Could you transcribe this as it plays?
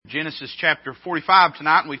Genesis chapter 45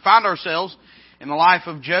 tonight, and we find ourselves in the life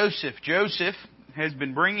of Joseph. Joseph has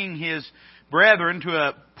been bringing his brethren to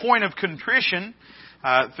a point of contrition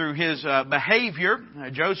through his behavior.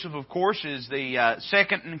 Joseph, of course, is the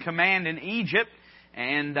second in command in Egypt,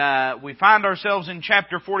 and we find ourselves in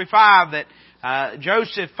chapter 45 that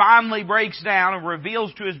Joseph finally breaks down and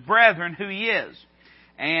reveals to his brethren who he is.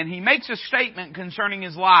 And he makes a statement concerning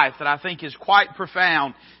his life that I think is quite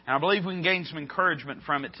profound, and I believe we can gain some encouragement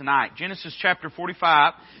from it tonight. Genesis chapter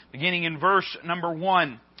 45, beginning in verse number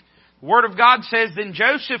 1. The Word of God says, "Then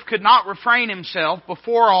Joseph could not refrain himself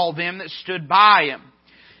before all them that stood by him.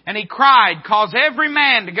 And he cried, 'Cause every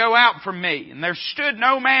man to go out from me. And there stood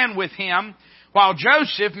no man with him, while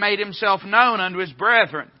Joseph made himself known unto his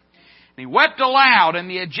brethren. And he wept aloud, and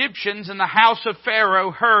the Egyptians in the house of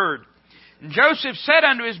Pharaoh heard. And Joseph said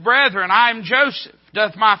unto his brethren, I am Joseph.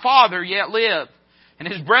 Doth my father yet live? And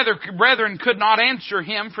his brethren could not answer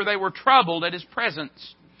him, for they were troubled at his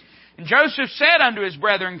presence. And Joseph said unto his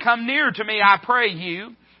brethren, Come near to me, I pray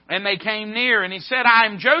you. And they came near. And he said, I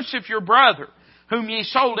am Joseph your brother, whom ye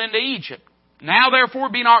sold into Egypt. Now therefore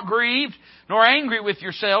be not grieved, nor angry with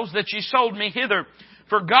yourselves, that ye sold me hither.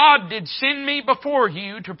 For God did send me before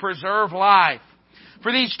you to preserve life.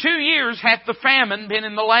 For these 2 years hath the famine been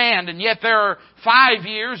in the land, and yet there are 5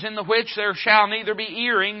 years in the which there shall neither be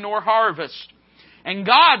earing nor harvest. And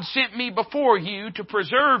God sent me before you to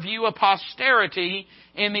preserve you a posterity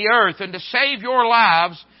in the earth, and to save your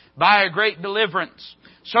lives by a great deliverance.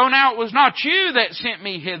 So now it was not you that sent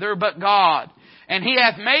me hither, but God. And He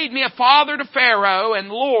hath made me a father to Pharaoh, and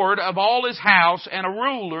Lord of all his house, and a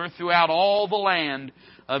ruler throughout all the land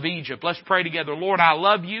of Egypt." Let's pray together. Lord, I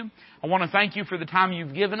love you. I want to thank you for the time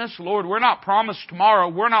you've given us. Lord, we're not promised tomorrow.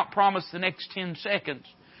 We're not promised the next 10 seconds.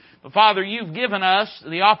 But Father, you've given us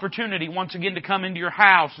the opportunity once again to come into your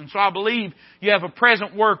house. And so I believe you have a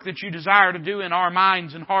present work that you desire to do in our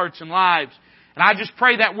minds and hearts and lives. And I just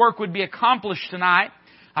pray that work would be accomplished tonight.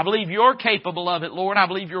 I believe you're capable of it, Lord. I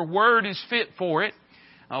believe your word is fit for it.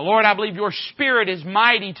 Lord, I believe your Spirit is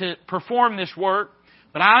mighty to perform this work.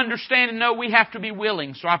 But I understand and know we have to be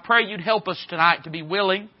willing. So I pray you'd help us tonight to be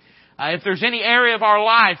willing. If there's any area of our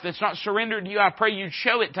life that's not surrendered to you, I pray you'd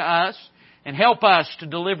show it to us and help us to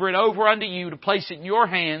deliver it over unto you, to place it in your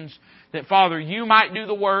hands, that, Father, you might do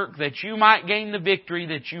the work, that you might gain the victory,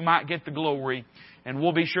 that you might get the glory. And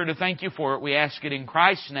we'll be sure to thank you for it. We ask it in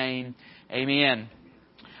Christ's name. Amen.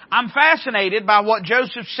 I'm fascinated by what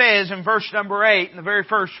Joseph says in verse number 8, in the very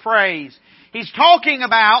first phrase. He's talking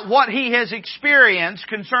about what he has experienced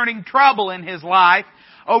concerning trouble in his life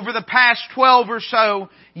over the past 12 or so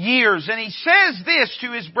years. And he says this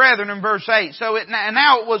to his brethren in verse 8.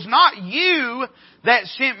 Now it was not you that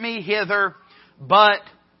sent me hither, but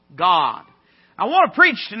God. I want to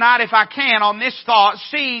preach tonight, if I can, on this thought,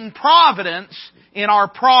 seeing providence in our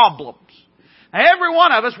problems. Now, every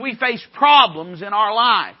one of us, we face problems in our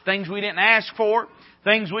life. Things we didn't ask for,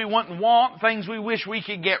 things we wouldn't want, things we wish we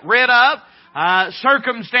could get rid of,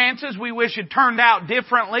 circumstances we wish had turned out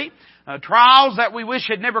differently, trials that we wish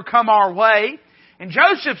had never come our way. And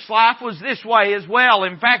Joseph's life was this way as well.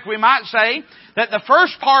 In fact, we might say that the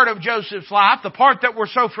first part of Joseph's life, the part that we're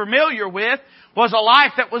so familiar with, was a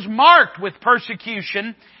life that was marked with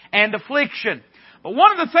persecution and affliction. But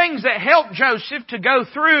one of the things that helped Joseph to go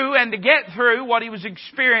through and to get through what he was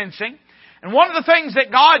experiencing, and one of the things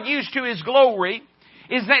that God used to His glory,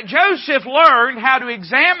 is that Joseph learned how to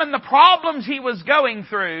examine the problems he was going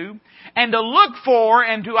through and to look for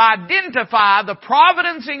and to identify the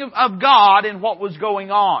providencing of God in what was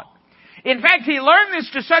going on. In fact, he learned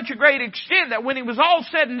this to such a great extent that when he was all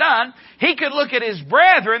said and done, he could look at his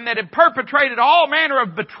brethren that had perpetrated all manner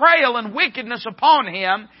of betrayal and wickedness upon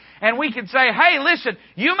him, and we could say, hey, listen,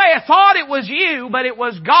 you may have thought it was you, but it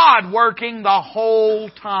was God working the whole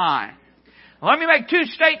time. Let me make 2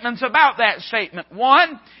 statements about that statement.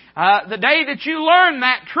 One, the day that you learn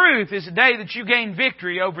that truth is the day that you gain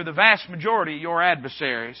victory over the vast majority of your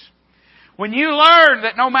adversaries. When you learn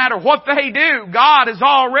that no matter what they do, God has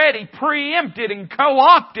already preempted and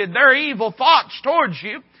co-opted their evil thoughts towards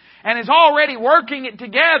you, and is already working it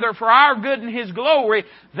together for our good and His glory,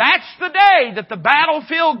 that's the day that the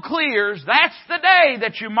battlefield clears. That's the day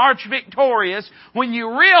that you march victorious, when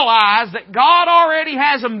you realize that God already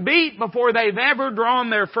has them beat before they've ever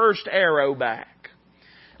drawn their first arrow back.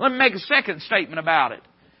 Let me make a second statement about it.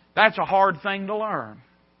 That's a hard thing to learn.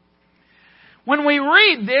 When we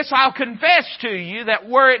read this, I'll confess to you that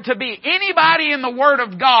were it to be anybody in the Word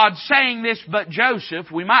of God saying this but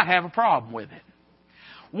Joseph, we might have a problem with it.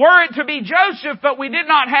 Were it to be Joseph, but we did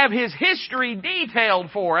not have his history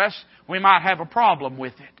detailed for us, we might have a problem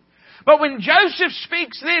with it. But when Joseph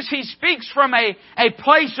speaks this, he speaks from a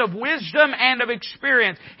place of wisdom and of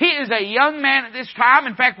experience. He is a young man at this time.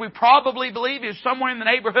 In fact, we probably believe he's somewhere in the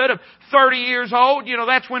neighborhood of 30 years old. You know,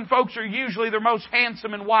 that's when folks are usually their most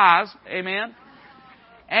handsome and wise. Amen.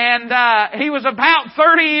 And he was about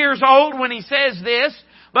 30 years old when he says this.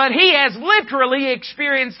 But he has literally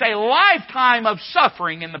experienced a lifetime of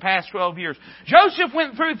suffering in the past 12 years. Joseph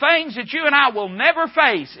went through things that you and I will never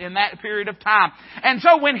face in that period of time. And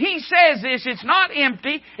so when he says this, it's not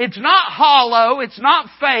empty, it's not hollow, it's not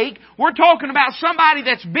fake. We're talking about somebody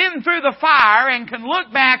that's been through the fire and can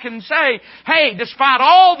look back and say, hey, despite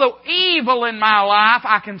all the evil in my life,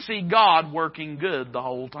 I can see God working good the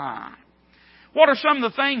whole time. What are some of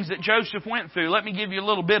the things that Joseph went through? Let me give you a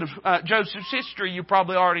little bit of Joseph's history. You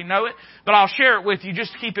probably already know it, but I'll share it with you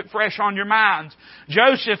just to keep it fresh on your minds.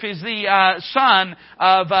 Joseph is the son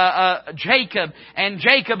of Jacob, and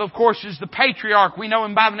Jacob, of course, is the patriarch. We know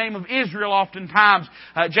him by the name of Israel oftentimes.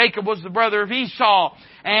 Jacob was the brother of Esau,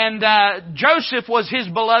 and Joseph was his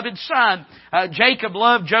beloved son. Jacob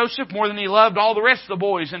loved Joseph more than he loved all the rest of the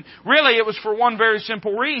boys, and really it was for one very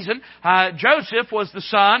simple reason. Joseph was the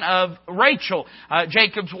son of Rachel,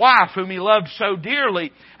 Jacob's wife, whom he loved so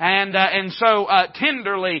dearly and so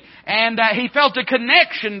tenderly, and he felt a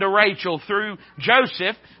connection to Rachel through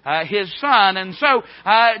Joseph, his son. And so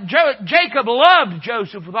Jacob loved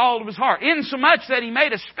Joseph with all of his heart, insomuch that he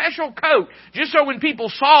made a special coat, just so when people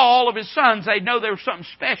saw all of his sons, they'd know there was something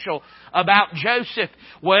special about Joseph.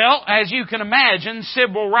 Well, as you can imagine,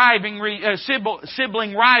 sibling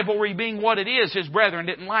rivalry being what it is, his brethren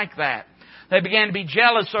didn't like that. They began to be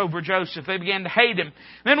jealous over Joseph. They began to hate him.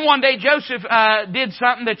 Then one day Joseph did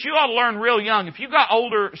something that you ought to learn real young. If you've got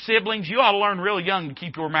older siblings, you ought to learn real young to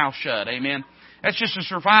keep your mouth shut. Amen. That's just a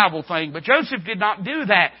survival thing. But Joseph did not do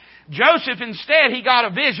that. Joseph, instead, he got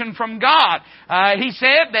a vision from God. He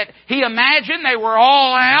said that he imagined they were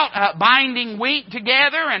all out binding wheat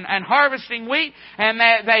together and harvesting wheat, and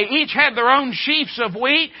that they each had their own sheaves of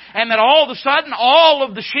wheat, and that all of a sudden all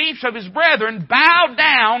of the sheaves of his brethren bowed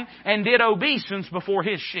down and did obeisance before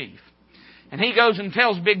his sheaf. And he goes and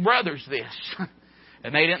tells big brothers this,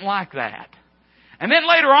 and they didn't like that. And then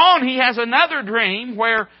later on, he has another dream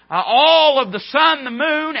where all of the sun, the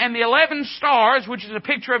moon, and the 11 stars, which is a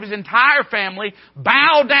picture of his entire family,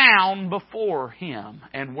 bow down before him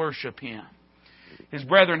and worship him. His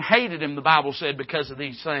brethren hated him, the Bible said, because of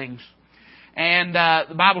these things. And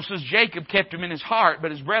the Bible says Jacob kept him in his heart,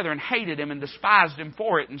 but his brethren hated him and despised him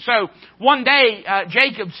for it. And so one day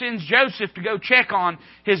Jacob sends Joseph to go check on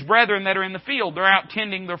his brethren that are in the field. They're out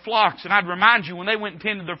tending their flocks. And I'd remind you, when they went and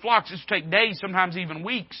tended their flocks, this would take days, sometimes even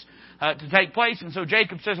weeks to take place. And so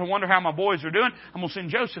Jacob says, I wonder how my boys are doing. I'm going to send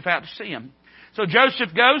Joseph out to see them. So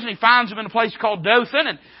Joseph goes and he finds them in a place called Dothan.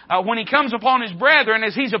 And when he comes upon his brethren,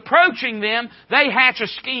 as he's approaching them, they hatch a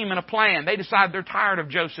scheme and a plan. They decide they're tired of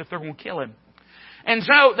Joseph. They're going to kill him. And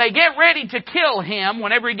so they get ready to kill him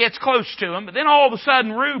whenever he gets close to him. But then all of a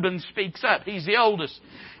sudden Reuben speaks up. He's the oldest.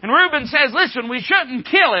 And Reuben says, listen, we shouldn't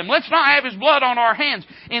kill him. Let's not have his blood on our hands.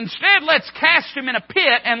 Instead, let's cast him in a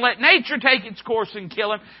pit and let nature take its course and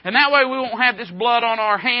kill him. And that way we won't have this blood on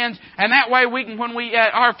our hands. And that way we can, when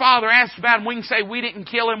our father asks about him, we can say, we didn't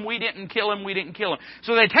kill him, we didn't kill him, we didn't kill him.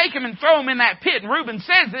 So they take him and throw him in that pit. And Reuben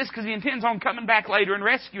says this because he intends on coming back later and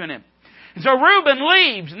rescuing him. And so Reuben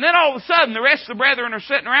leaves, and then all of a sudden the rest of the brethren are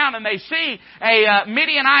sitting around and they see a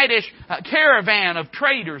Midianitish caravan of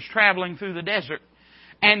traders traveling through the desert.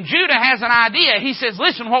 And Judah has an idea. He says,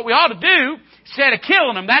 listen, what we ought to do, instead of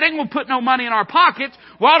killing them, that ain't going to put no money in our pockets.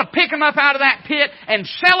 We ought to pick them up out of that pit and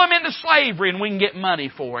sell them into slavery, and we can get money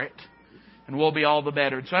for it. And we'll be all the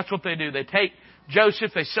better. And so that's what they do. They take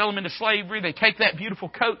Joseph, they sell him into slavery. They take that beautiful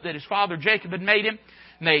coat that his father Jacob had made him,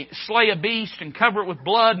 and they slay a beast and cover it with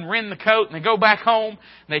blood and rend the coat, and they go back home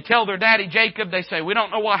and they tell their daddy Jacob, they say, we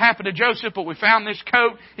don't know what happened to Joseph, but we found this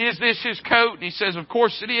coat. Is this his coat? And he says, of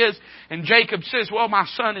course it is. And Jacob says, well, my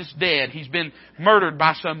son is dead. He's been murdered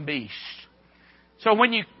by some beast. So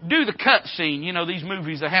when you do the cut scene, you know, these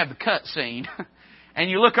movies that have the cut scene, and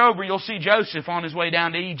you look over, you'll see Joseph on his way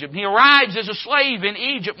down to Egypt. He arrives as a slave in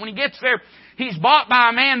Egypt. When he gets there, he's bought by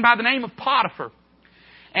a man by the name of Potiphar.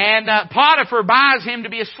 And Potiphar buys him to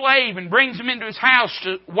be a slave and brings him into his house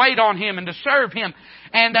to wait on him and to serve him.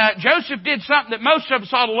 And Joseph did something that most of us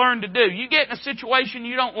ought to learn to do. You get in a situation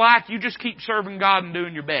you don't like, you just keep serving God and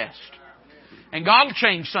doing your best. And God will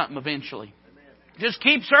change something eventually. Just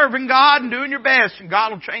keep serving God and doing your best, and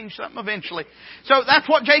God will change something eventually. So that's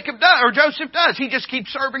what Jacob does, or Joseph does. He just keeps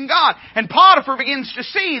serving God. And Potiphar begins to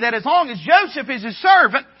see that as long as Joseph is his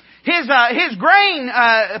servant, His grain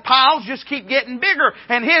piles just keep getting bigger,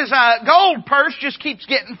 and his gold purse just keeps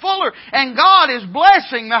getting fuller. And God is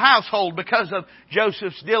blessing the household because of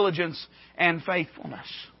Joseph's diligence and faithfulness.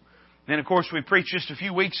 Then, of course, we preached just a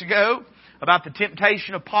few weeks ago about the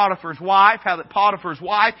temptation of Potiphar's wife, how that Potiphar's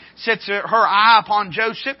wife sets her eye upon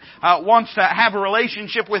Joseph, wants to have a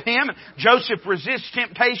relationship with him. And Joseph resists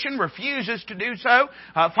temptation, refuses to do so.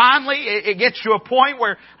 Finally, it gets to a point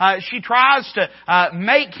where she tries to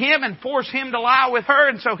make him and force him to lie with her,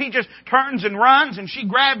 and so he just turns and runs, and she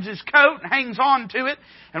grabs his coat and hangs on to it.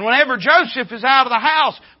 And whenever Joseph is out of the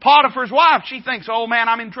house, Potiphar's wife, she thinks, oh man,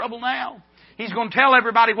 I'm in trouble now. He's going to tell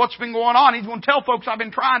everybody what's been going on. He's going to tell folks I've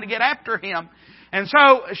been trying to get after him. And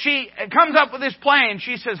so she comes up with this plan.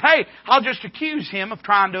 She says, hey, I'll just accuse him of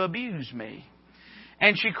trying to abuse me.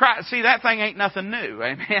 And she cries. See, that thing ain't nothing new.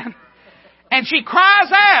 Amen. And she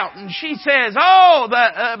cries out and she says, oh,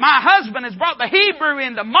 my husband has brought the Hebrew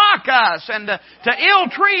in to mock us and to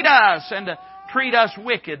ill-treat us and to treat us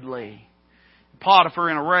wickedly.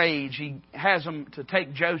 Potiphar, in a rage, he has them to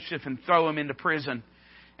take Joseph and throw him into prison.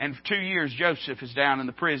 And for 2 years, Joseph is down in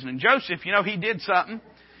the prison. And Joseph, he did something.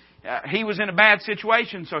 He was in a bad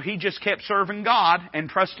situation, so he just kept serving God and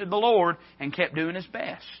trusted the Lord and kept doing his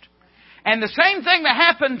best. And the same thing that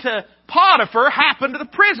happened to Potiphar happened to the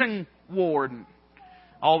prison warden.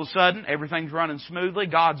 All of a sudden, everything's running smoothly.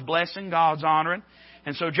 God's blessing, God's honoring.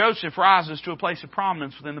 And so Joseph rises to a place of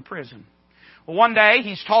prominence within the prison. Well, one day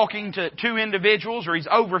he's talking to two individuals, or he's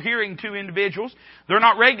overhearing two individuals. They're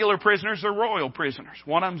not regular prisoners, they're royal prisoners.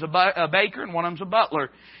 One of them's a baker and one of them's a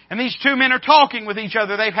butler. And these two men are talking with each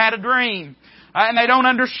other. They've had a dream. And they don't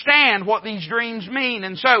understand what these dreams mean.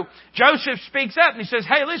 And so Joseph speaks up and he says,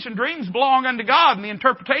 hey, listen, dreams belong unto God and the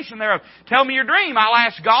interpretation thereof. Tell me your dream. I'll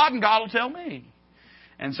ask God and God will tell me.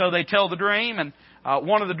 And so they tell the dream, and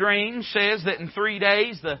one of the dreams says that in 3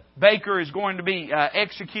 days the baker is going to be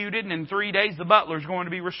executed, and in 3 days the butler is going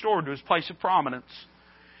to be restored to his place of prominence.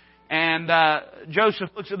 And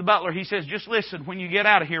Joseph looks at the butler. He says, just listen, when you get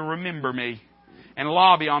out of here, remember me and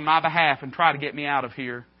lobby on my behalf and try to get me out of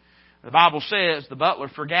here. The Bible says the butler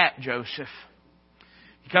forgot Joseph.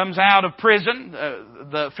 He comes out of prison.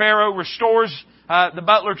 The Pharaoh restores the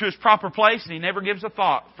butler to his proper place, and he never gives a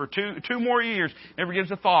thought. For two more years, never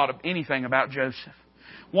gives a thought of anything about Joseph.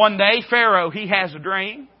 One day, Pharaoh, he has a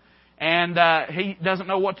dream, and he doesn't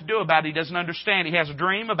know what to do about it. He doesn't understand. He has a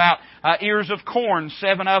dream about ears of corn.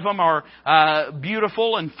 7 of them are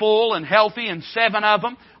beautiful and full and healthy, and 7 of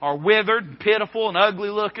them are withered and pitiful and ugly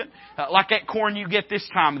looking, like that corn you get this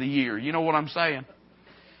time of the year. You know what I'm saying?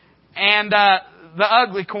 And the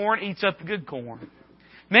ugly corn eats up the good corn.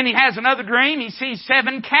 Then he has another dream. He sees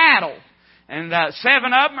 7 cattle. And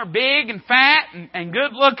 7 of them are big and fat and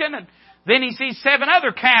good looking. And then he sees 7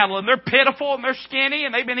 other cattle, and they're pitiful and they're skinny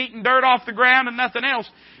and they've been eating dirt off the ground and nothing else.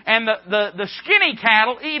 And the skinny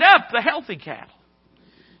cattle eat up the healthy cattle.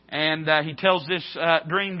 And he tells this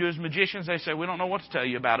dream to his magicians. They say, we don't know what to tell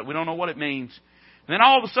you about it. We don't know what it means. And then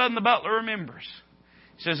all of a sudden the butler remembers.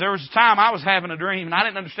 He says, there was a time I was having a dream and I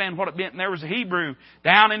didn't understand what it meant. And there was a Hebrew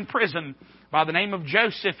down in prison by the name of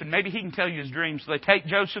Joseph, and maybe he can tell you his dreams. So they take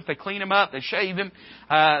Joseph, they clean him up, they shave him,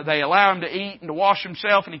 they allow him to eat and to wash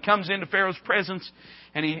himself, and he comes into Pharaoh's presence,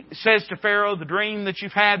 and he says to Pharaoh, the dream that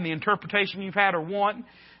you've had and the interpretation you've had are one.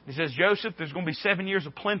 He says, Joseph, there's going to be 7 years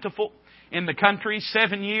of plentiful in the country,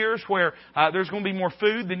 7 years where there's going to be more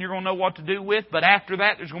food than you're going to know what to do with, but after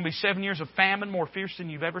that there's going to be 7 years of famine, more fierce than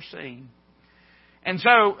you've ever seen. And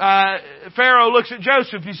so Pharaoh looks at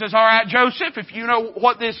Joseph. He says, all right, Joseph, if you know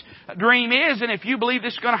what this dream is and if you believe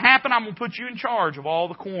this is going to happen, I'm going to put you in charge of all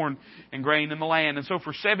the corn and grain in the land. And so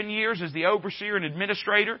for 7 years as the overseer and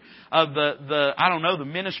administrator of the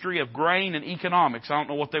ministry of grain and economics. I don't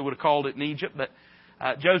know what they would have called it in Egypt, but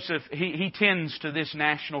Joseph, he tends to this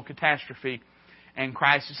national catastrophe and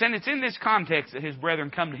crisis. And it's in this context that his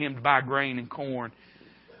brethren come to him to buy grain and corn.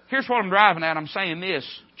 Here's what I'm driving at. I'm saying this.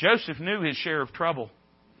 Joseph knew his share of trouble.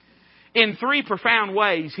 In 3 profound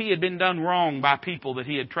ways, he had been done wrong by people that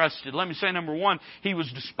he had trusted. Let me say, number 1, he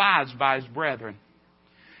was despised by his brethren.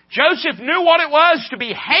 Joseph knew what it was to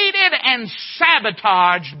be hated and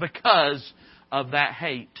sabotaged because of that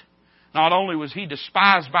hate. Not only was he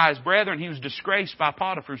despised by his brethren, he was disgraced by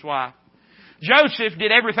Potiphar's wife. Joseph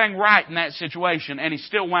did everything right in that situation, and he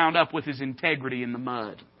still wound up with his integrity in the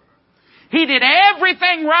mud. He did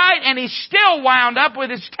everything right, and he still wound up with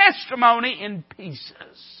his testimony in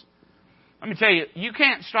pieces. Let me tell you, you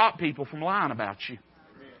can't stop people from lying about you.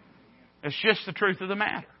 It's just the truth of the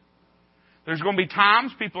matter. There's going to be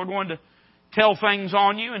times people are going to tell things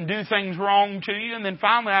on you and do things wrong to you, and then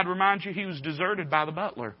finally I'd remind you he was deserted by the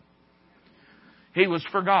butler. He was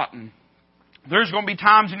forgotten. There's going to be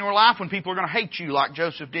times in your life when people are going to hate you like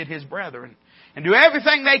Joseph did his brethren and do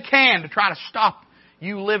everything they can to try to stop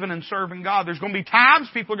you living and serving God. There's going to be times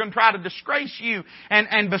people are going to try to disgrace you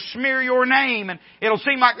and besmear your name, and it'll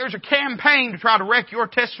seem like there's a campaign to try to wreck your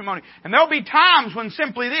testimony. And there'll be times when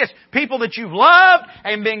simply this, people that you've loved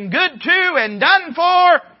and been good to and done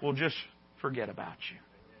for will just forget about you.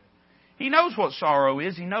 He knows what sorrow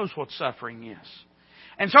is. He knows what suffering is.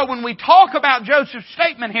 And so when we talk about Joseph's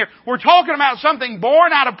statement here, we're talking about something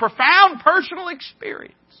born out of profound personal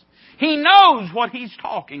experience. He knows what he's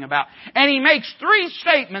talking about. And he makes 3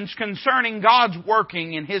 statements concerning God's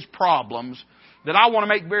working in his problems that I want to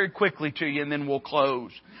make very quickly to you, and then we'll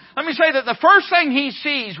close. Let me say that the first thing he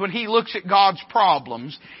sees when he looks at God's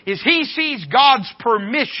problems is he sees God's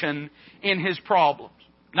permission in his problems.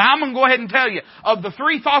 Now I'm going to go ahead and tell you, of the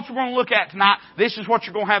 3 thoughts we're going to look at tonight, this is what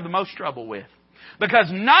you're going to have the most trouble with. Because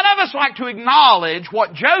none of us like to acknowledge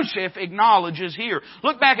what Joseph acknowledges here.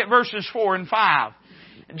 Look back at verses 4 and 5.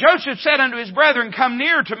 Joseph said unto his brethren, Come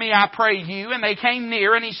near to me, I pray you. And they came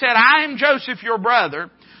near, and he said, I am Joseph your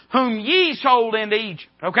brother, whom ye sold into Egypt.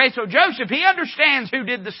 Okay, so Joseph, he understands who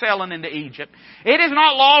did the selling into Egypt. It is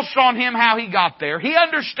not lost on him how he got there. He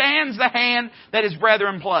understands the hand that his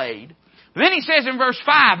brethren played. Then he says in verse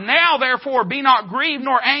 5, Now therefore be not grieved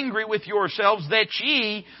nor angry with yourselves that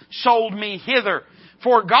ye sold me hither.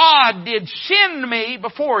 For God did send me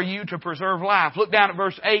before you to preserve life. Look down at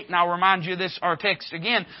verse 8 and I'll remind you of this, our text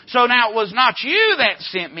again. So now it was not you that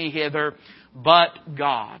sent me hither, but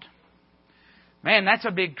God. Man, that's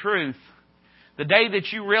a big truth. The day that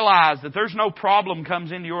you realize that there's no problem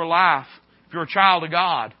comes into your life if you're a child of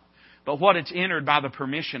God, but what it's entered by the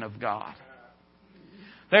permission of God.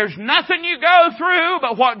 There's nothing you go through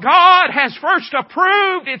but what God has first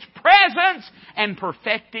approved, its presence and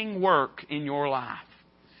perfecting work in your life.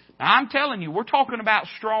 Now I'm telling you, we're talking about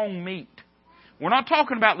strong meat. We're not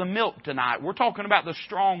talking about the milk tonight. We're talking about the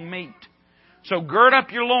strong meat. So gird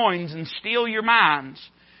up your loins and steel your minds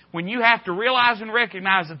when you have to realize and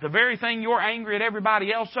recognize that the very thing you're angry at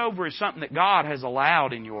everybody else over is something that God has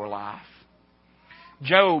allowed in your life.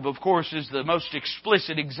 Job, of course, is the most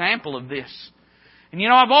explicit example of this. And you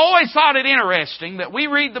know, I've always thought it interesting that we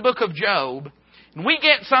read the book of Job and we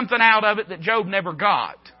get something out of it that Job never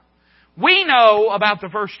got. We know about the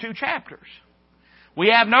first 2 chapters. We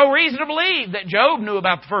have no reason to believe that Job knew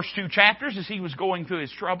about the first 2 chapters as he was going through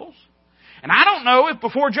his troubles. And I don't know if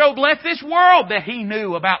before Job left this world that he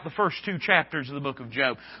knew about the first 2 chapters of the book of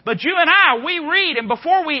Job. But you and I, we read, and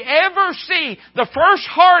before we ever see the first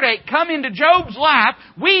heartache come into Job's life,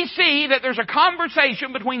 we see that there's a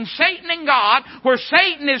conversation between Satan and God, where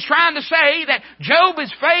Satan is trying to say that Job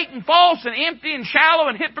is fake and false and empty and shallow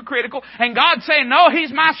and hypocritical, and God's saying, no,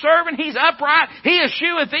 he's my servant, he's upright, he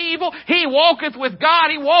escheweth evil, he walketh with God,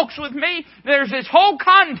 he walks with me. There's this whole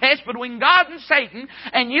contest between God and Satan,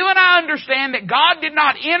 and you and I understand that God did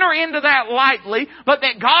not enter into that lightly, but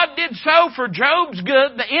that God did so for Job's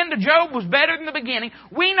good. The end of Job was better than the beginning.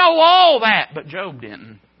 We know all that, but Job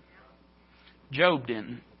didn't. Job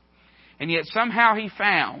didn't. And yet somehow he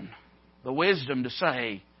found the wisdom to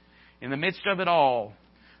say, in the midst of it all,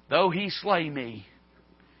 though he slay me,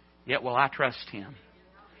 yet will I trust him.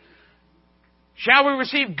 Shall we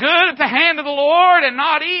receive good at the hand of the Lord and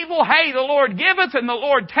not evil? Hey, the Lord giveth and the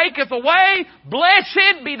Lord taketh away.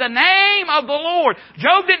 Blessed be the name of the Lord.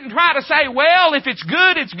 Job didn't try to say, well, if it's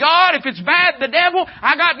good, it's God. If it's bad, the devil.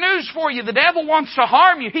 I got news for you. The devil wants to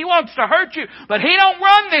harm you. He wants to hurt you. But he don't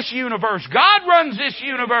run this universe. God runs this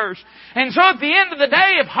universe. And so at the end of the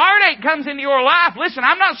day, if heartache comes into your life, listen,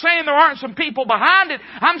 I'm not saying there aren't some people behind it.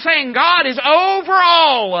 I'm saying God is over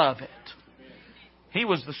all of it. He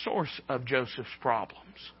was the source of Joseph's problems.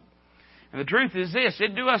 And the truth is this,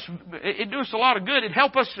 it'd do us a lot of good. It'd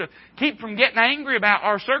help us to keep from getting angry about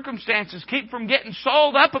our circumstances, keep from getting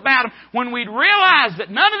sold up about them, when we'd realize that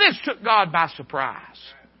none of this took God by surprise.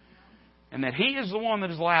 And that He is the one that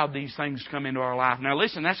has allowed these things to come into our life. Now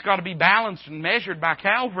listen, that's got to be balanced and measured by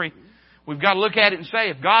Calvary. We've got to look at it and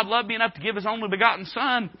say, if God loved me enough to give His only begotten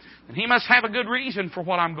Son, then He must have a good reason for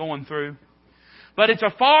what I'm going through. But it's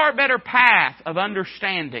a far better path of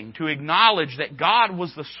understanding to acknowledge that God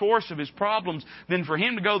was the source of his problems than for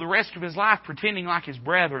him to go the rest of his life pretending like his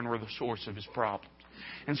brethren were the source of his problems.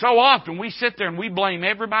 And so often we sit there and we blame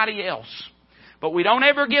everybody else. But we don't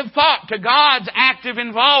ever give thought to God's active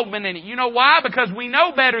involvement in it. You know why? Because we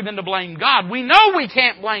know better than to blame God. We know we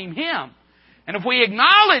can't blame Him. And if we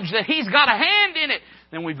acknowledge that He's got a hand in it,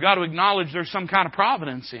 then we've got to acknowledge there's some kind of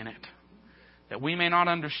providence in it that we may not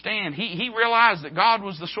understand. He realized that God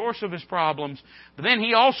was the source of his problems, but then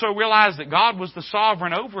he also realized that God was the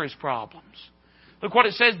sovereign over his problems. Look what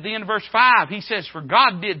it says at the end of verse 5. He says, for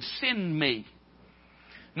God did send me.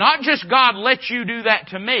 Not just God let you do that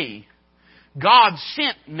to me. God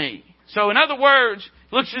sent me. So in other words,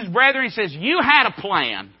 he looks at his brethren and he says, you had a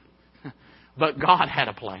plan, but God had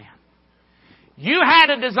a plan. You had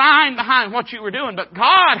a design behind what you were doing, but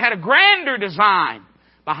God had a grander design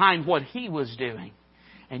behind what He was doing.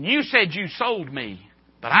 And you said you sold me,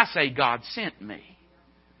 but I say God sent me.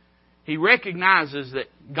 He recognizes that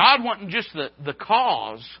God wasn't just the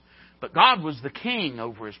cause, but God was the king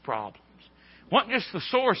over His problems. Wasn't just the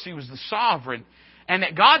source, He was the sovereign. And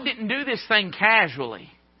that God didn't do this thing casually.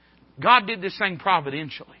 God did this thing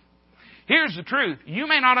providentially. Here's the truth. You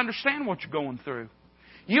may not understand what you're going through.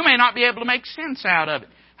 You may not be able to make sense out of it.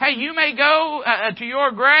 Hey, you may go to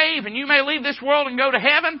your grave and you may leave this world and go to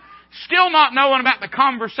heaven, still not knowing about the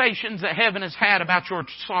conversations that heaven has had about your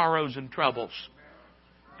sorrows and troubles.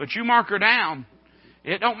 But you mark her down.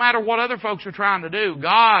 It don't matter what other folks are trying to do.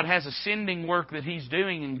 God has a sending work that He's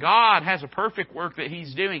doing, and God has a perfect work that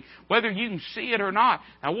He's doing, whether you can see it or not.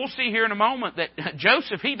 Now, we'll see here in a moment that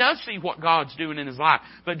Joseph, he does see what God's doing in his life.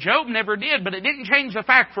 But Job never did. But it didn't change the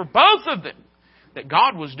fact for both of them that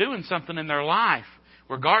God was doing something in their life,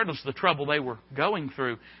 regardless of the trouble they were going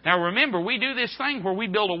through. Now remember, we do this thing where we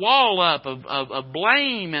build a wall up of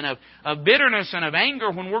blame and of bitterness and of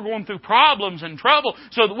anger when we're going through problems and trouble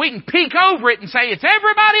so that we can peek over it and say it's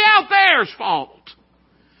everybody out there's fault.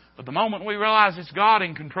 But the moment we realize it's God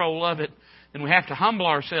in control of it, then we have to humble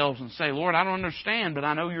ourselves and say, Lord, I don't understand, but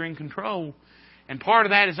I know You're in control. And part of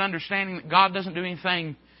that is understanding that God doesn't do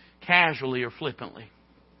anything casually or flippantly.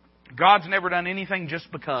 God's never done anything just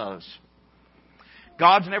because.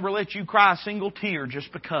 God's never let you cry a single tear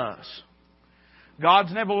just because.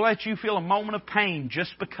 God's never let you feel a moment of pain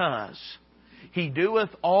just because. He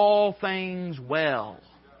doeth all things well.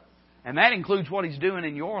 And that includes what He's doing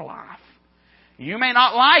in your life. You may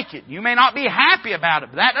not like it. You may not be happy about it.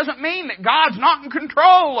 But that doesn't mean that God's not in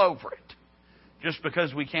control over it. Just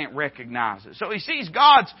because we can't recognize it. So he sees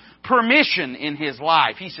God's permission in his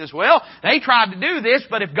life. He says, well, they tried to do this,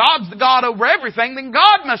 but if God's the God over everything, then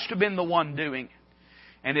God must have been the one doing it.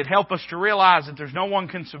 And it helps us to realize that there's no one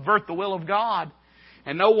can subvert the will of God.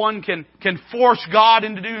 And no one can force God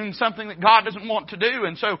into doing something that God doesn't want to do.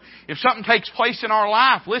 And so if something takes place in our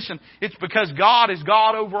life, listen, it's because God is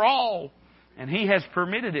God over all. And He has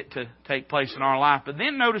permitted it to take place in our life. But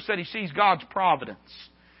then notice that he sees God's providence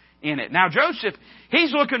in it. Now Joseph,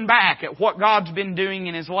 he's looking back at what God's been doing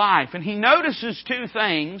in his life. And he notices two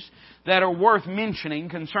things that are worth mentioning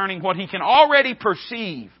concerning what he can already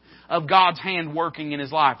perceive of God's hand working in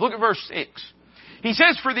his life. Look at verse 6. He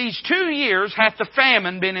says, for these 2 years hath the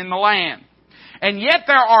famine been in the land. And yet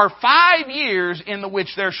there are 5 years in the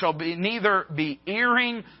which there shall be neither be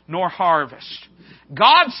earing nor harvest.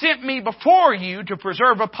 God sent me before you to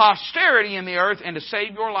preserve a posterity in the earth and to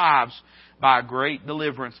save your lives by a great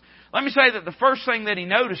deliverance. Let me say that the first thing that he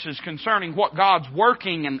notices concerning what God's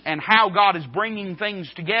working and how God is bringing things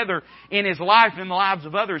together in his life and in the lives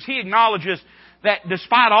of others, he acknowledges that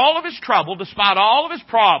despite all of his trouble, despite all of his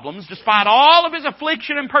problems, despite all of his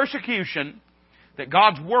affliction and persecution, that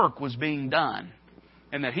God's work was being done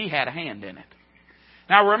and that He had a hand in it.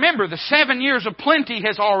 Now remember, the 7 years of plenty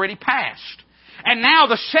has already passed. And now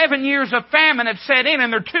the 7 years of famine have set in,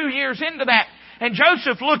 and they're 2 years into that. And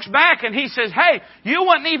Joseph looks back and he says, hey, you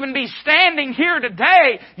wouldn't even be standing here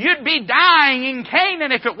today. You'd be dying in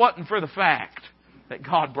Canaan if it wasn't for the fact that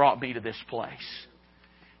God brought me to this place.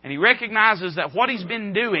 And he recognizes that what he's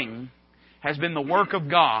been doing has been the work of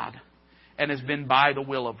God and has been by the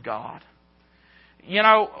will of God. You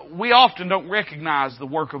know, we often don't recognize the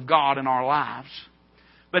work of God in our lives.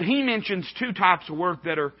 But he mentions 2 types of work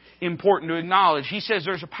that are important to acknowledge. He says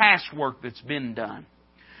there's a past work that's been done.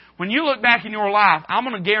 When you look back in your life, I'm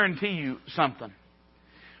going to guarantee you something.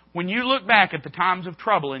 When you look back at the times of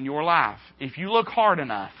trouble in your life, if you look hard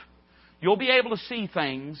enough, you'll be able to see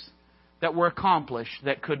things that were accomplished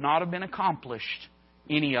that could not have been accomplished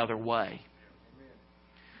any other way.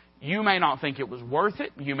 You may not think it was worth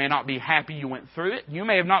it. You may not be happy you went through it. You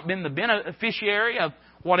may have not been the beneficiary of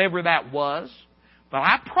whatever that was. But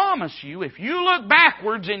I promise you, if you look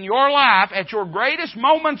backwards in your life at your greatest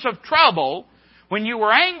moments of trouble, when you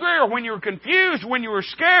were angry or when you were confused, when you were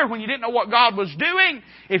scared, when you didn't know what God was doing,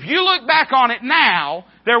 if you look back on it now,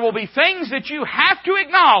 there will be things that you have to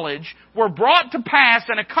acknowledge were brought to pass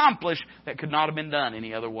and accomplished that could not have been done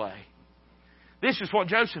any other way. This is what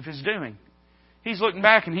Joseph is doing. He's looking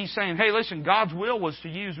back and he's saying, hey, listen, God's will was to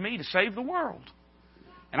use me to save the world.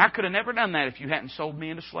 And I could have never done that if you hadn't sold me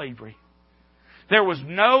into slavery. There was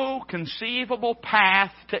no conceivable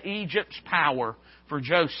path to Egypt's power for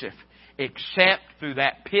Joseph except through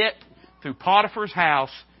that pit, through Potiphar's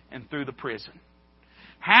house, and through the prison.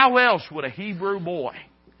 How else would a Hebrew boy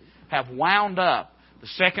have wound up the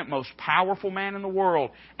second most powerful man in the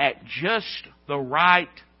world at just the right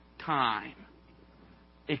time?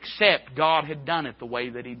 Except God had done it the way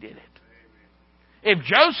that He did it. If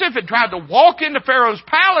Joseph had tried to walk into Pharaoh's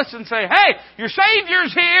palace and say, "Hey, your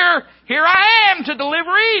Savior's here. Here I am to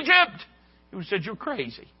deliver Egypt," he would have said, "You're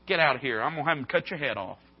crazy. Get out of here. I'm going to have him cut your head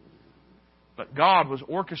off." But God was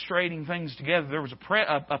orchestrating things together. There was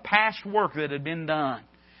a past work that had been done.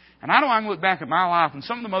 And I can look back at my life, and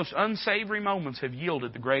some of the most unsavory moments have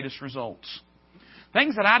yielded the greatest results.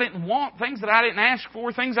 Things that I didn't want, things that I didn't ask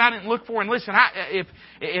for, things I didn't look for. And listen,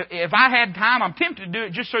 if I had time, I'm tempted to do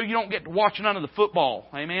it just so you don't get to watch none of the football.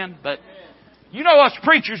 Amen? But you know us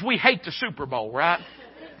preachers, we hate the Super Bowl, right?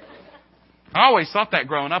 I always thought that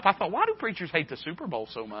growing up. I thought, why do preachers hate the Super Bowl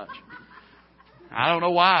so much? I don't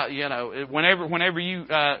know why. You know, whenever you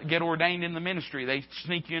get ordained in the ministry, they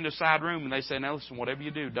sneak you into a side room and they say, "Now listen, whatever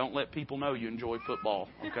you do, don't let people know you enjoy football.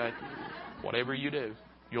 Okay, whatever you do,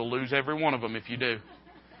 you'll lose every one of them if you do."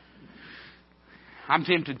 I'm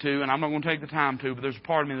tempted to, and I'm not going to take the time to, but there's a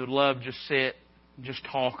part of me that would love to just sit and just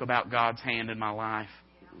talk about God's hand in my life.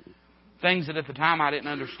 Things that at the time I didn't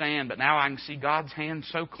understand, but now I can see God's hand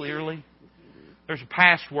so clearly. There's a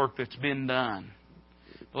past work that's been done.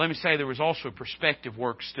 But let me say, there was also prospective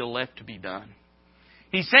work still left to be done.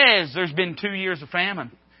 He says there's been 2 years of famine,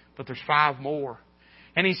 but there's 5 more.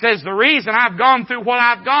 And He says the reason I've gone through what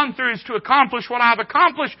I've gone through is to accomplish what I've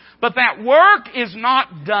accomplished, but that work is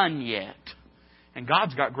not done yet. And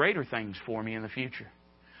God's got greater things for me in the future.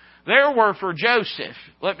 There were for Joseph,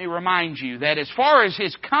 let me remind you, that as far as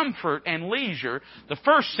his comfort and leisure, the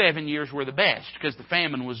first 7 years were the best because the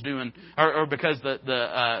famine was doing, or because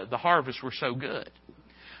the harvests were so good.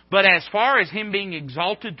 But as far as him being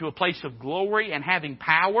exalted to a place of glory and having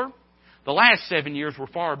power, the last 7 years were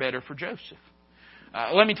far better for Joseph.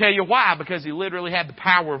 Let me tell you why. Because he literally had the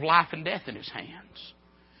power of life and death in his hands.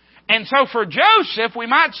 And so for Joseph, we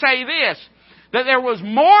might say this, that there was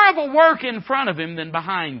more of a work in front of him than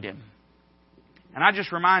behind him. And I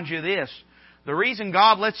just remind you of this. The reason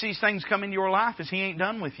God lets these things come into your life is He ain't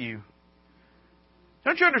done with you.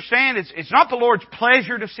 Don't you understand? It's not the Lord's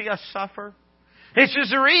pleasure to see us suffer. This is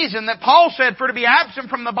the reason that Paul said for to be absent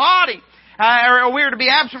from the body, or we are to be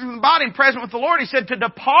absent from the body and present with the Lord. He said to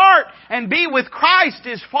depart and be with Christ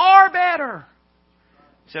is far better.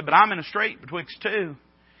 He said, but I'm in a strait betwixt two.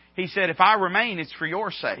 He said, if I remain, it's for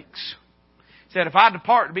your sakes. He said, if I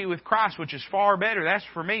depart to be with Christ, which is far better, that's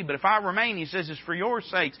for me. But if I remain, he says, it's for your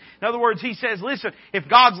sakes. In other words, he says, listen, if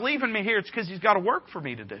God's leaving me here, it's because He's got a work for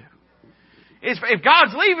me to do. If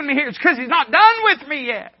God's leaving me here, it's because He's not done with me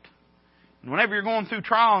yet. And whenever you're going through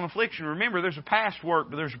trial and affliction, remember there's a past work,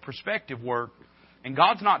 but there's a prospective work. And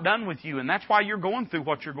God's not done with you. And that's why you're going through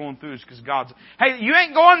what you're going through is because God's... Hey, you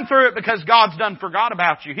ain't going through it because God's done forgot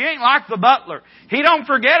about you. He ain't like the butler. He don't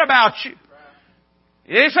forget about you.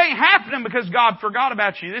 This ain't happening because God forgot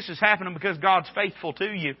about you. This is happening because God's faithful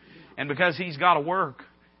to you and because He's got a work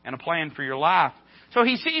and a plan for your life. So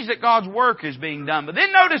he sees that God's work is being done. But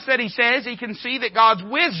then notice that he says he can see that God's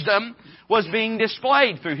wisdom was being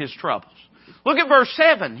displayed through his troubles. Look at verse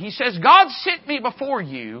 7. He says, God sent me before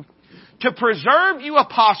you to preserve you a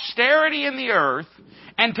posterity in the earth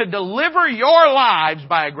and to deliver your lives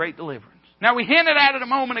by a great deliverance. Now we hinted at it a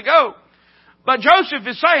moment ago. But Joseph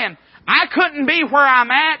is saying, I couldn't be where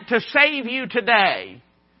I'm at to save you today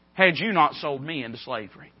had you not sold me into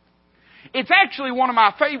slavery. It's actually one of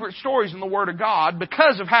my favorite stories in the Word of God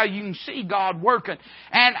because of how you can see God working.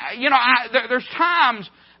 And, you know, there's times,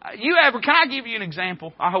 can I give you an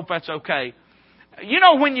example? I hope that's okay. You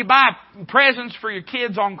know when you buy presents for your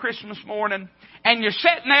kids on Christmas morning and you're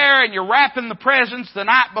sitting there and you're wrapping the presents the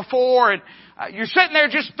night before and you're sitting there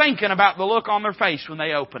just thinking about the look on their face when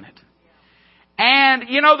they open it. And,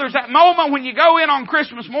 you know, there's that moment when you go in on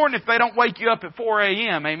Christmas morning, if they don't wake you up at 4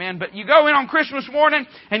 a.m., amen, but you go in on Christmas morning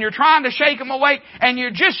and you're trying to shake them awake and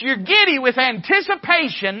you're giddy with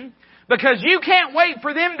anticipation because you can't wait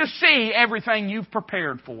for them to see everything you've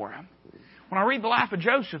prepared for them. When I read the life of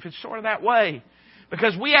Joseph, it's sort of that way.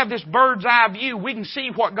 Because we have this bird's eye view. We can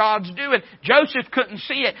see what God's doing. Joseph couldn't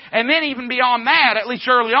see it. And then even beyond that, at least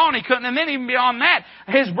early on he couldn't. And then even beyond that,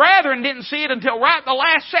 his brethren didn't see it until right the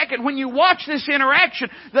last second. When you watch this interaction,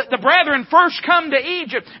 the brethren first come to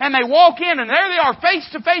Egypt and they walk in and there they are face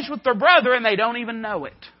to face with their brother and they don't even know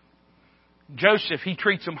it. Joseph, he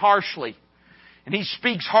treats them harshly. And he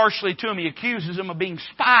speaks harshly to them. He accuses them of being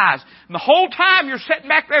spies. And the whole time you're sitting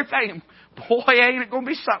back there thinking, boy, ain't it going to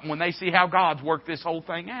be something when they see how God's worked this whole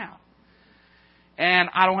thing out. And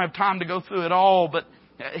I don't have time to go through it all, but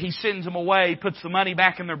he sends them away, puts the money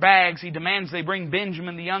back in their bags. He demands they bring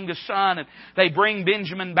Benjamin, the youngest son, and they bring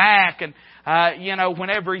Benjamin back. And,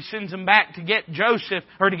 whenever he sends them back to get Joseph,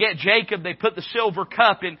 or to get Jacob, they put the silver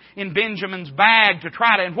cup in Benjamin's bag to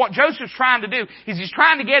try to, and what Joseph's trying to do is he's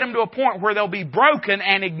trying to get them to a point where they'll be broken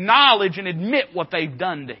and acknowledge and admit what they've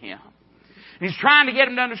done to him. He's trying to get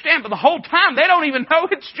them to understand, but the whole time they don't even know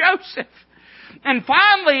it's Joseph. And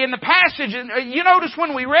finally, in the passage, you notice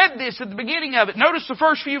when we read this at the beginning of it, notice the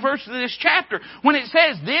first few verses of this chapter, when it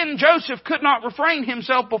says, then Joseph could not refrain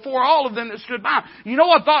himself before all of them that stood by. You know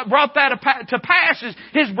what brought that to pass is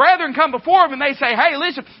his brethren come before him and they say, hey,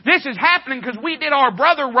 listen, this is happening because we did our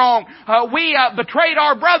brother wrong. We betrayed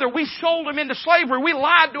our brother. We sold him into slavery. We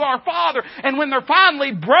lied to our father. And when they're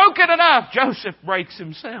finally broken enough, Joseph breaks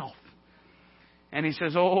himself. And he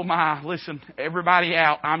says, oh my, listen, everybody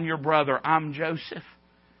out, I'm your brother, I'm Joseph.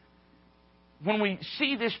 When we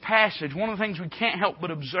see this passage, one of the things we can't help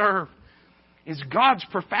but observe is God's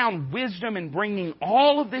profound wisdom in bringing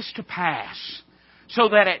all of this to pass, so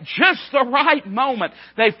that at just the right moment,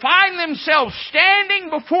 they find themselves standing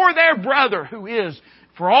before their brother, who is,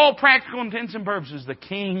 for all practical intents and purposes, the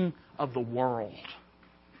King of the world.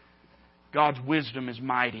 God's wisdom is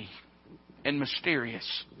mighty and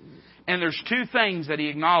mysterious. And there's two things that He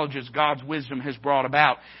acknowledges God's wisdom has brought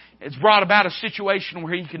about. It's brought about a situation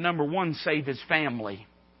where He can, number one, save His family.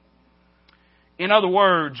 In other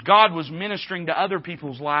words, God was ministering to other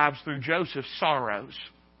people's lives through Joseph's sorrows.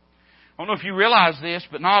 I don't know if you realize this,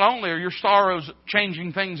 but not only are your sorrows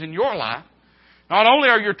changing things in your life, not only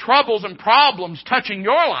are your troubles and problems touching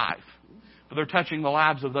your life, but they're touching the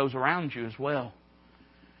lives of those around you as well.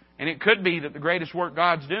 And it could be that the greatest work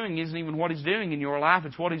God's doing isn't even what He's doing in your life.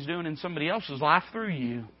 It's what He's doing in somebody else's life through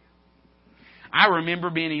you. I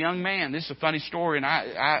remember being a young man. This is a funny story, and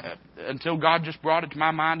I until God just brought it to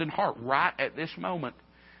my mind and heart right at this moment.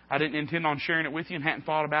 I didn't intend on sharing it with you and hadn't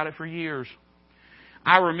thought about it for years.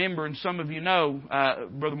 I remember, and some of you know,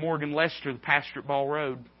 Brother Morgan Lester, the pastor at Ball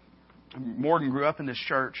Road. Morgan grew up in this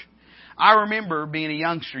church. I remember being a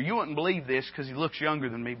youngster. You wouldn't believe this because he looks younger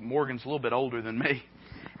than me. Morgan's a little bit older than me.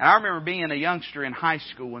 And I remember being a youngster in high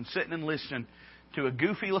school and sitting and listening to a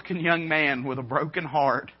goofy-looking young man with a broken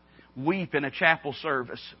heart weep in a chapel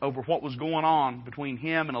service over what was going on between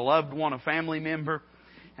him and a loved one, a family member.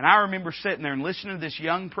 And I remember sitting there and listening to this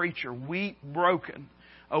young preacher weep broken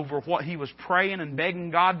over what he was praying and begging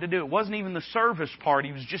God to do. It wasn't even the service part.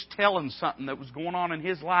 He was just telling something that was going on in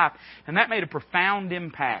his life. And that made a profound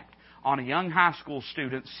impact on a young high school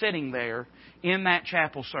student sitting there in that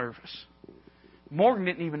chapel service. Morgan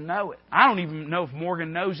didn't even know it. I don't even know if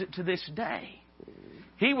Morgan knows it to this day.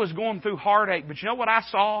 He was going through heartache, but you know what I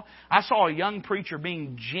saw? I saw a young preacher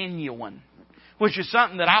being genuine, which is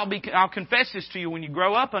something that I'll confess this to you. When you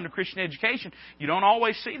grow up under Christian education, you don't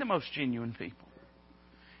always see the most genuine people.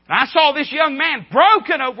 And I saw this young man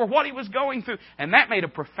broken over what he was going through, and that made a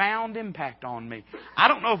profound impact on me. I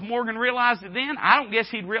don't know if Morgan realized it then. I don't guess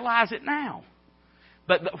he'd realize it now.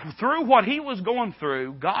 But through what he was going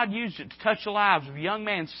through, God used it to touch the lives of a young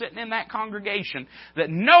man sitting in that congregation that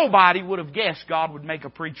nobody would have guessed God would make a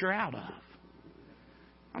preacher out of.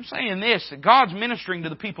 I'm saying this, that God's ministering to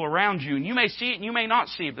the people around you, and you may see it and you may not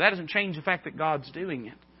see it, but that doesn't change the fact that God's doing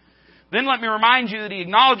it. Then let me remind you that He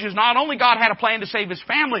acknowledges not only God had a plan to save His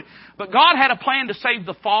family, but God had a plan to save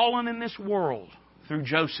the fallen in this world through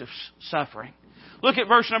Joseph's suffering. Look at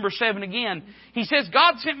verse number 7 again. He says,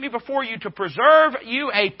 God sent me before you to preserve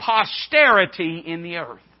you a posterity in the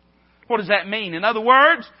earth. What does that mean? In other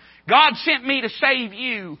words, God sent me to save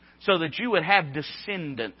you so that you would have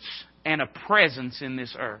descendants and a presence in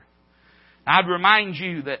this earth. I'd remind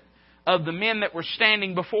you that of the men that were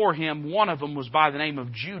standing before Him, one of them was by the name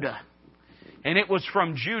of Judah. And it was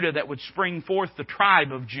from Judah that would spring forth the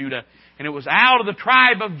tribe of Judah. And it was out of the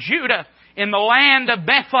tribe of Judah in the land of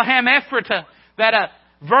Bethlehem Ephratah that a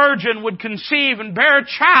virgin would conceive and bear a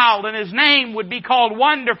child, and His name would be called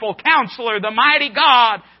Wonderful Counselor, the Mighty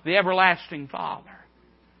God, the Everlasting Father.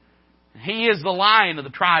 He is the Lion of the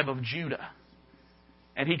tribe of Judah.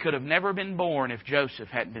 And He could have never been born if Joseph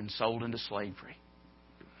hadn't been sold into slavery.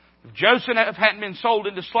 If Joseph hadn't been sold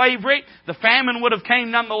into slavery, the famine would have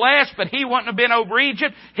came nonetheless, but he wouldn't have been over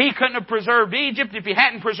Egypt. He couldn't have preserved Egypt. If he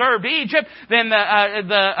hadn't preserved Egypt, then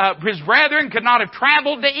his brethren could not have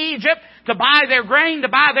traveled to Egypt to buy their grain, to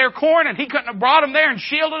buy their corn, and he couldn't have brought them there and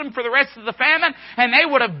shielded them for the rest of the famine, and they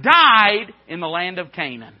would have died in the land of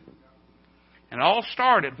Canaan. And it all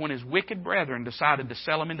started when his wicked brethren decided to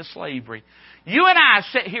sell him into slavery. You and I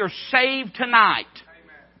sit here saved tonight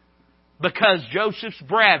because Joseph's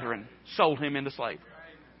brethren sold him into slavery.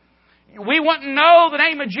 We wouldn't know the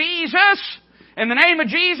name of Jesus, and the name of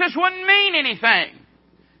Jesus wouldn't mean anything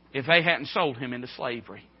if they hadn't sold Him into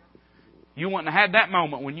slavery. You wouldn't have had that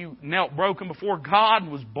moment when you knelt broken before God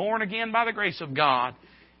and was born again by the grace of God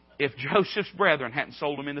if Joseph's brethren hadn't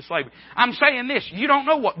sold him into slavery. I'm saying this, you don't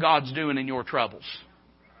know what God's doing in your troubles.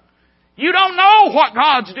 You don't know what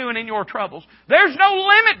God's doing in your troubles. There's no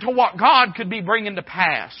limit to what God could be bringing to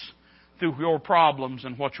pass through your problems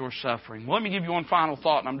and what you're suffering. Well, let me give you one final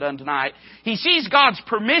thought and I'm done tonight. He sees God's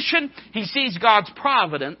permission. He sees God's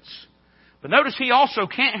providence. But notice he also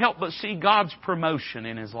can't help but see God's promotion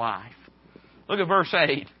in his life. Look at verse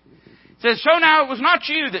 8. It says, "So now it was not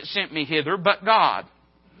you that sent me hither, but God."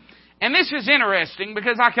 And this is interesting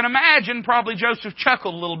because I can imagine probably Joseph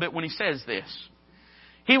chuckled a little bit when he says this.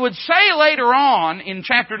 He would say later on in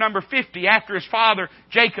chapter number 50, after his father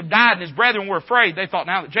Jacob died and his brethren were afraid, they thought,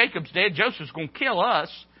 now that Jacob's dead, Joseph's going to kill us.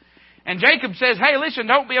 And Jacob says, hey, listen,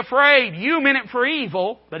 don't be afraid. You meant it for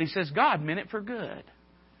evil. But he says, God meant it for good.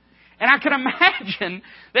 And I can imagine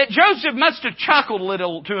that Joseph must have chuckled a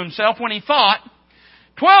little to himself when he thought,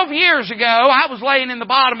 12 years ago, I was laying in the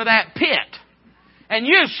bottom of that pit. And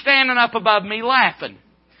you standing up above me laughing.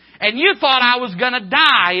 And you thought I was going to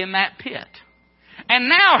die in that pit. And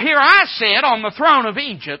now here I sit on the throne of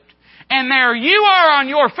Egypt, and there you are on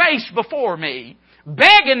your face before me,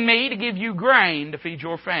 begging me to give you grain to feed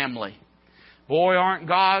your family. Boy, aren't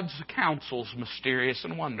God's counsels mysterious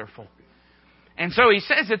and wonderful. And so he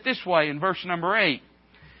says it this way in verse number 8.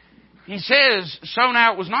 He says, "So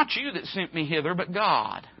now it was not you that sent me hither, but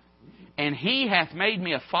God. And He hath made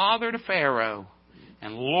me a father to Pharaoh,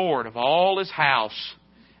 and Lord of all his house,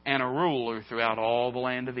 and a ruler throughout all the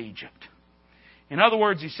land of Egypt." In other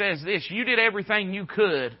words, he says this, you did everything you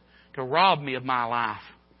could to rob me of my life.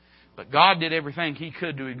 But God did everything He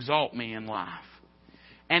could to exalt me in life.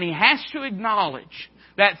 And he has to acknowledge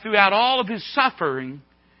that throughout all of his suffering,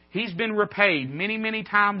 he's been repaid many, many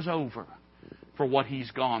times over for what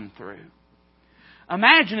he's gone through.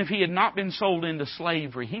 Imagine if he had not been sold into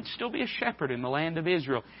slavery. He'd still be a shepherd in the land of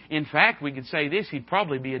Israel. In fact, we could say this, he'd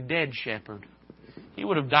probably be a dead shepherd. He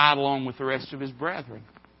would have died along with the rest of his brethren.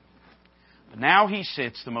 But now he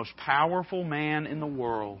sits, the most powerful man in the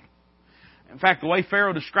world. In fact, the way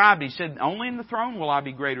Pharaoh described it, he said, only in the throne will I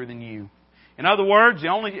be greater than you. In other words, the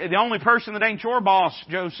only person that ain't your boss,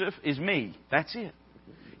 Joseph, is me. That's it.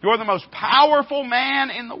 You're the most powerful man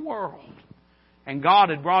in the world. And God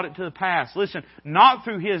had brought it to the pass. Listen, not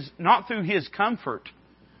through his comfort,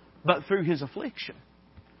 but through his affliction.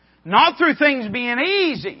 Not through things being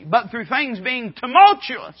easy, but through things being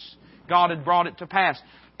tumultuous. God had brought it to pass.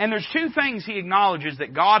 And there's two things he acknowledges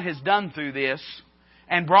that God has done through this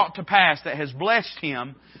and brought to pass that has blessed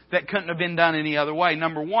him that couldn't have been done any other way.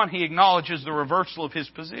 Number one, he acknowledges the reversal of his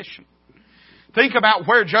position. Think about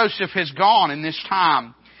where Joseph has gone in this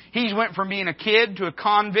time. He's went from being a kid to a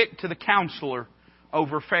convict to the counselor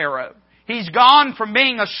over Pharaoh. He's gone from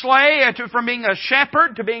being a slave from being a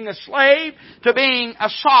shepherd to being a slave to being a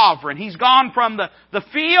sovereign. He's gone from the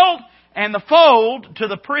field and the fold to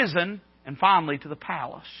the prison and finally to the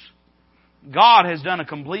palace. God has done a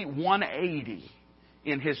complete 180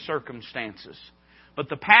 in His circumstances. But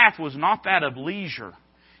the path was not that of leisure.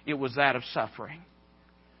 It was that of suffering.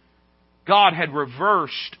 God had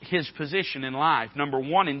reversed His position in life. Number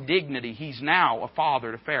one, in dignity, He's now a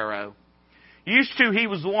father to Pharaoh. Used to, he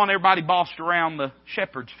was the one everybody bossed around the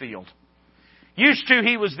shepherd's field. Used to,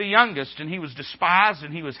 he was the youngest and he was despised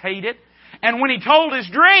and he was hated. And when he told his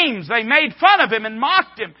dreams, they made fun of him and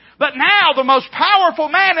mocked him. But now the most powerful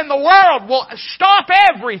man in the world will stop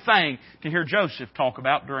everything to hear Joseph talk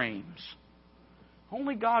about dreams.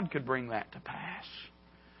 Only God could bring that to pass.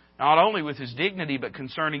 Not only with his dignity, but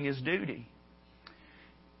concerning his duty.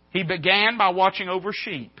 He began by watching over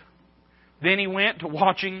sheep. Then he went to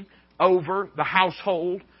watching over the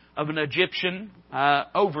household of an Egyptian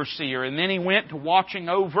overseer. And then he went to watching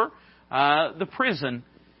over the prison.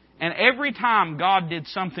 And every time God did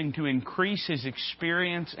something to increase his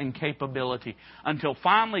experience and capability, until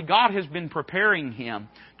finally God has been preparing him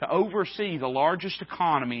to oversee the largest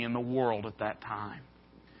economy in the world at that time.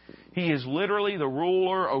 He is literally the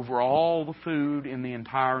ruler over all the food in the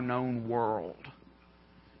entire known world.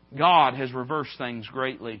 God has reversed things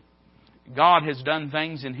greatly. God has done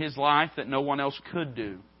things in his life that no one else could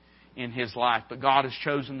do in his life. But God has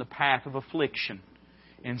chosen the path of affliction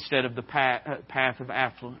instead of the path of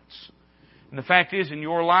affluence. And the fact is, in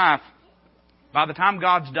your life, by the time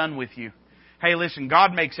God's done with you, hey, listen,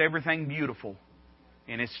 God makes everything beautiful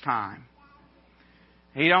in its time.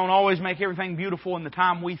 He don't always make everything beautiful in the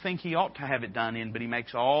time we think He ought to have it done in, but He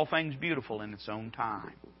makes all things beautiful in its own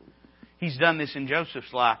time. He's done this in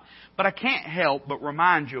Joseph's life. But I can't help but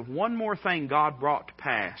remind you of one more thing God brought to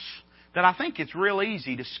pass that I think it's real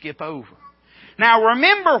easy to skip over. Now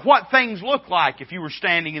remember what things look like if you were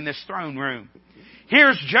standing in this throne room.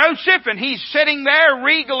 Here's Joseph, and he's sitting there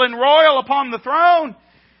regal and royal upon the throne.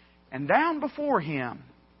 And down before him,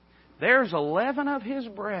 there's 11 of his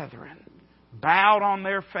brethren bowed on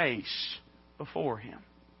their face before him.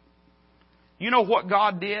 You know what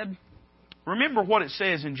God did? Remember what it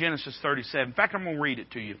says in Genesis 37. In fact, I'm going to read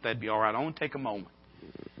it to you if that'd be all right. I want to take a moment.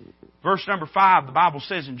 Verse number 5, the Bible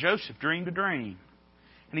says, "And Joseph dreamed a dream.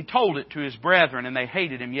 And he told it to his brethren, and they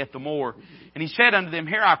hated him yet the more. And he said unto them,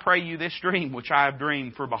 Hear, I pray you, this dream which I have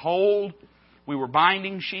dreamed. For behold, we were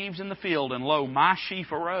binding sheaves in the field, and lo, my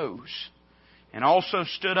sheaf arose, and also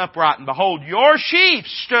stood upright. And behold, your sheep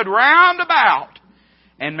stood round about,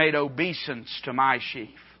 and made obeisance to my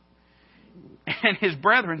sheaf. And his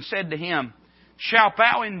brethren said to him, Shalt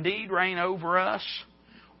thou indeed reign over us?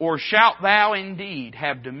 Or shalt thou indeed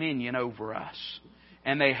have dominion over us?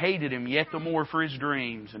 And they hated him yet the more for his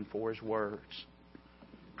dreams and for his words."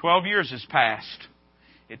 12 years has passed.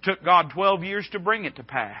 It took God 12 years to bring it to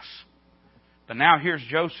pass. But now here's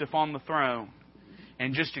Joseph on the throne.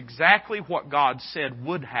 And just exactly what God said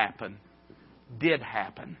would happen, did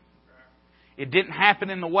happen. It didn't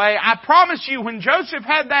happen in the way. I promise you, when Joseph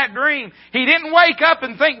had that dream, he didn't wake up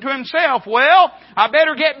and think to himself, well, I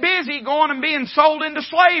better get busy going and being sold into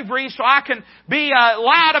slavery so I can be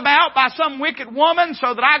lied about by some wicked woman,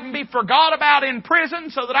 so that I can be forgot about in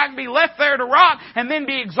prison, so that I can be left there to rot and then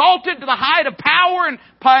be exalted to the height of power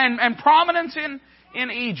and prominence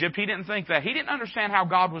in Egypt. He didn't think that. He didn't understand how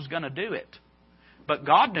God was going to do it. But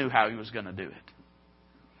God knew how He was going to do it.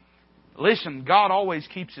 Listen, God always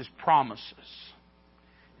keeps His promises.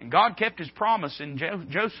 And God kept His promise in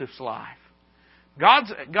Joseph's life. Do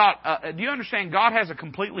you understand? God has a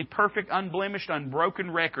completely perfect, unblemished,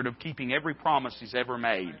 unbroken record of keeping every promise He's ever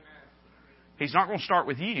made. He's not going to start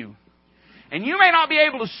with you. And you may not be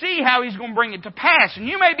able to see how He's going to bring it to pass. And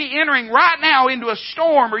you may be entering right now into a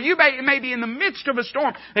storm, or you may be in the midst of a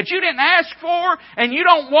storm that you didn't ask for and you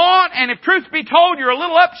don't want, and if truth be told, you're a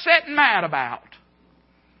little upset and mad about.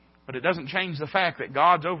 But it doesn't change the fact that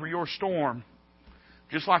God's over your storm,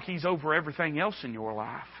 just like He's over everything else in your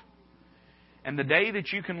life. And the day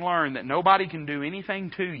that you can learn that nobody can do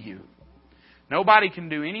anything to you, nobody can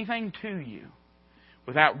do anything to you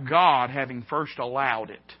without God having first allowed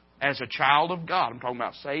it. As a child of God, I'm talking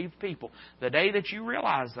about saved people. The day that you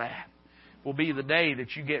realize that will be the day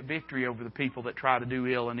that you get victory over the people that try to do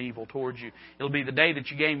ill and evil towards you. It'll be the day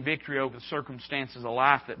that you gain victory over the circumstances of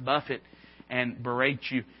life that buffet and berate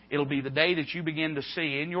you. It'll be the day that you begin to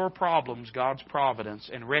see in your problems God's providence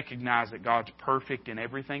and recognize that God's perfect in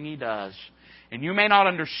everything He does. And you may not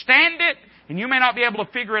understand it, and you may not be able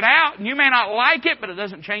to figure it out, and you may not like it, but it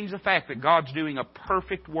doesn't change the fact that God's doing a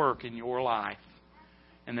perfect work in your life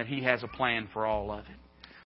and that He has a plan for all of it.